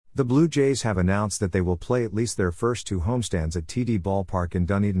The Blue Jays have announced that they will play at least their first two homestands at TD Ballpark in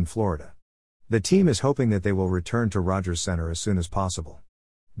Dunedin, Florida. The team is hoping that they will return to Rogers Center as soon as possible.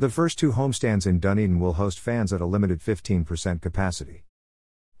 The first two homestands in Dunedin will host fans at a limited 15% capacity.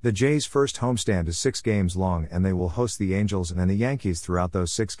 The Jays' first homestand is 6 games long and they will host the Angels and then the Yankees throughout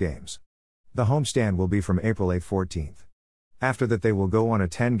those 6 games. The homestand will be from April 8-14th. After that they will go on a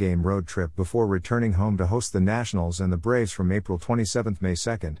 10-game road trip before returning home to host the Nationals and the Braves from April 27th-May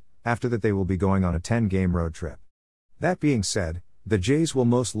 2nd, after that they will be going on a 10-game road trip. That being said, the Jays will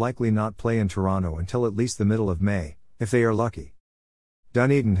most likely not play in Toronto until at least the middle of May, if they are lucky.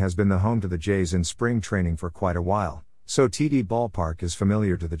 Dunedin has been the home to the Jays in spring training for quite a while, so TD Ballpark is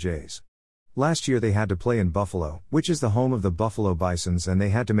familiar to the Jays. Last year they had to play in Buffalo, which is the home of the Buffalo Bisons, and they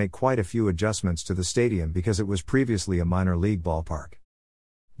had to make quite a few adjustments to the stadium because it was previously a minor league ballpark.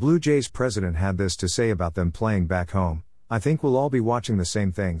 Blue Jays president had this to say about them playing back home: "I think we'll all be watching the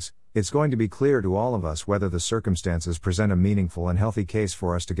same things. It's going to be clear to all of us whether the circumstances present a meaningful and healthy case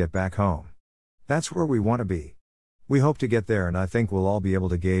for us to get back home. That's where we want to be. We hope to get there, and I think we'll all be able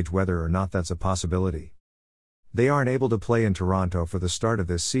to gauge whether or not that's a possibility." They aren't able to play in Toronto for the start of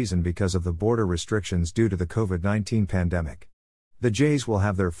this season because of the border restrictions due to the COVID-19 pandemic. The Jays will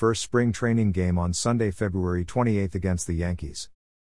have their first spring training game on Sunday, February 28 against the Yankees.